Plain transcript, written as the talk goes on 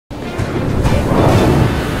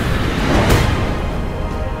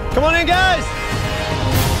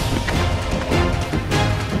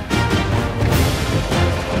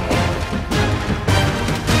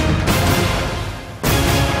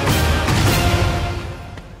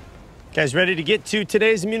Guys ready to get to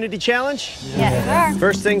today's immunity challenge? Yes, sir.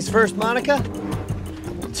 First things first, Monica,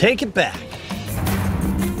 take it back.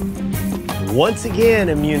 Once again,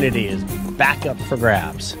 immunity is back up for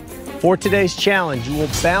grabs. For today's challenge, you will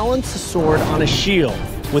balance the sword on a shield.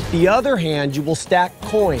 With the other hand, you will stack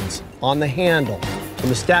coins on the handle. When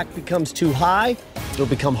the stack becomes too high, it'll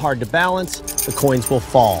become hard to balance, the coins will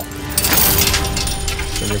fall.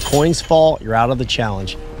 When your coins fall, you're out of the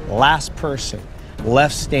challenge. Last person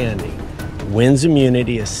left standing wins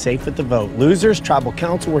immunity, is safe at the vote. Losers, tribal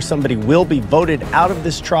council, where somebody will be voted out of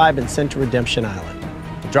this tribe and sent to Redemption Island.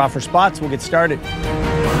 Draw for spots, we'll get started.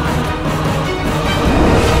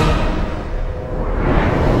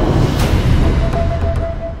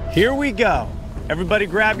 Here we go. Everybody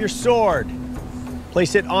grab your sword.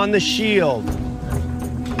 Place it on the shield.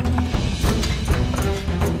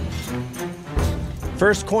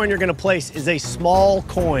 First coin you're gonna place is a small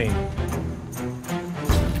coin.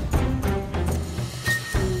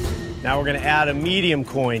 Now we're gonna add a medium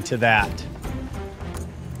coin to that.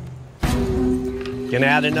 Gonna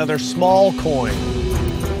add another small coin.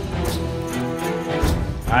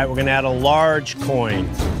 All right, we're gonna add a large coin.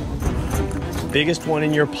 Biggest one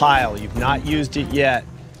in your pile. You've not used it yet.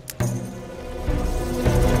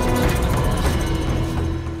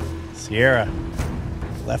 Sierra,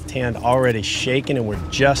 left hand already shaking and we're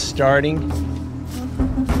just starting.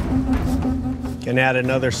 Gonna add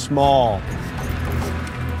another small.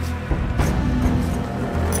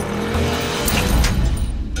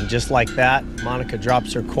 And just like that, Monica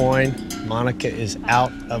drops her coin. Monica is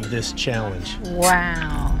out of this challenge.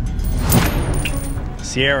 Wow.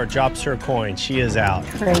 Sierra drops her coin. She is out.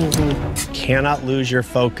 Crazy. Cannot lose your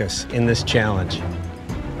focus in this challenge.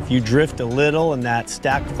 If you drift a little and that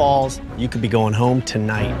stack falls, you could be going home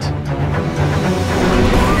tonight.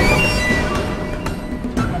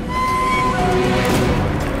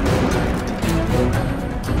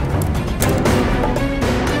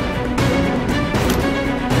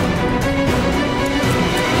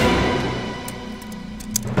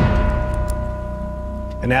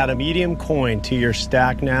 And add a medium coin to your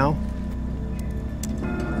stack now.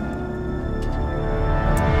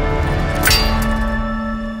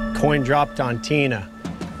 Coin dropped on Tina.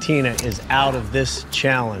 Tina is out of this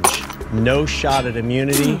challenge. No shot at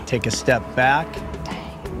immunity. Take a step back.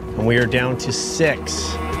 And we are down to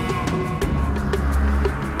 6.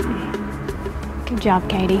 Good job,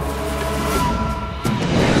 Katie.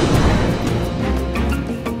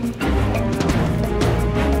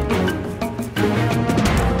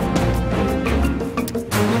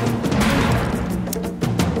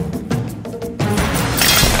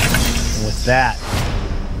 That,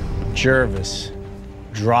 Jervis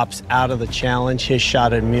drops out of the challenge. His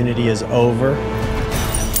shot at immunity is over.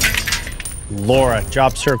 Laura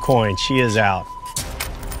drops her coin. She is out.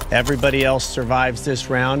 Everybody else survives this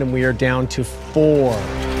round, and we are down to 4. We're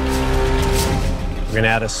going to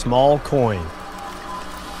add a small coin.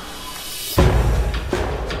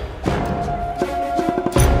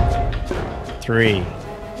 Three,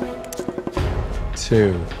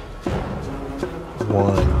 2,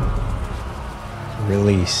 1.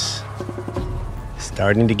 Release.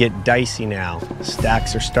 Starting to get dicey now.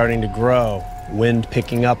 Stacks are starting to grow. Wind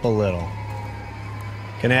picking up a little.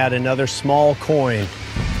 Gonna add another small coin.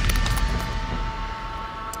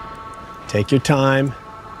 Take your time.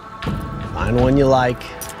 Find one you like.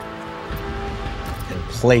 And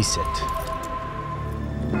place it.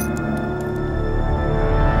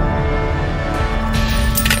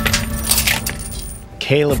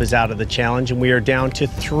 Caleb is out of the challenge and we are down to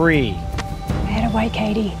 3. Head away,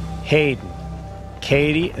 Katie. Hayden,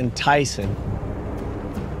 Katie, and Tyson,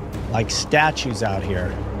 like statues out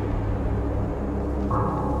here.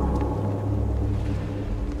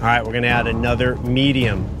 All right, we're gonna add another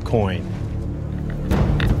medium coin.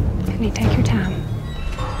 Honey, take your time.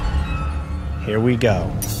 Here we go.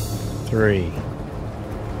 3,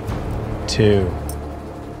 2,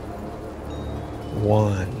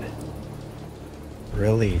 1.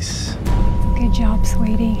 Release. Good job,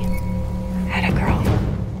 sweetie. Atta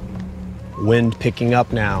girl. Wind picking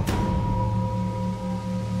up now.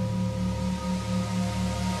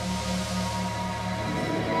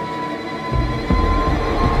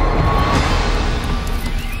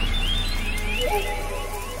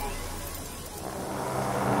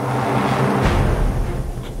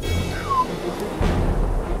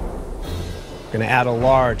 Gonna add a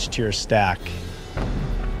large to your stack.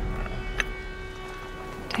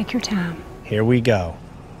 Take your time. Here we go.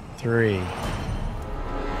 3,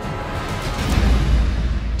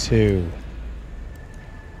 2,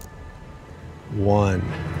 1.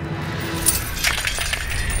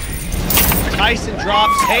 Tyson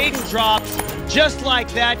drops, Hayden drops, just like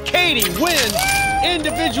that. Katie wins.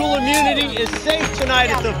 Individual immunity is safe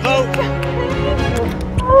tonight at the vote.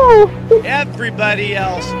 Everybody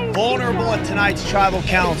else vulnerable at tonight's tribal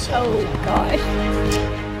council. Oh,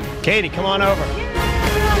 gosh. Katie, come on over.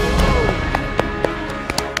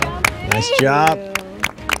 Nice job.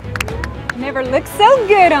 Never looked so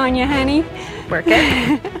good on you, honey. Work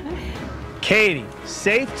it. Katie,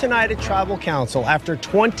 safe tonight at tribal council. After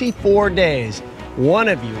 24 days, one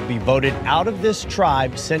of you will be voted out of this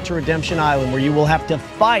tribe sent to Redemption Island, where you will have to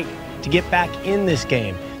fight to get back in this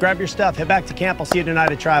game. Grab your stuff, head back to camp. I'll see you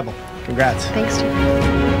tonight at tribal. Congrats. Thanks,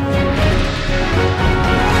 Jim.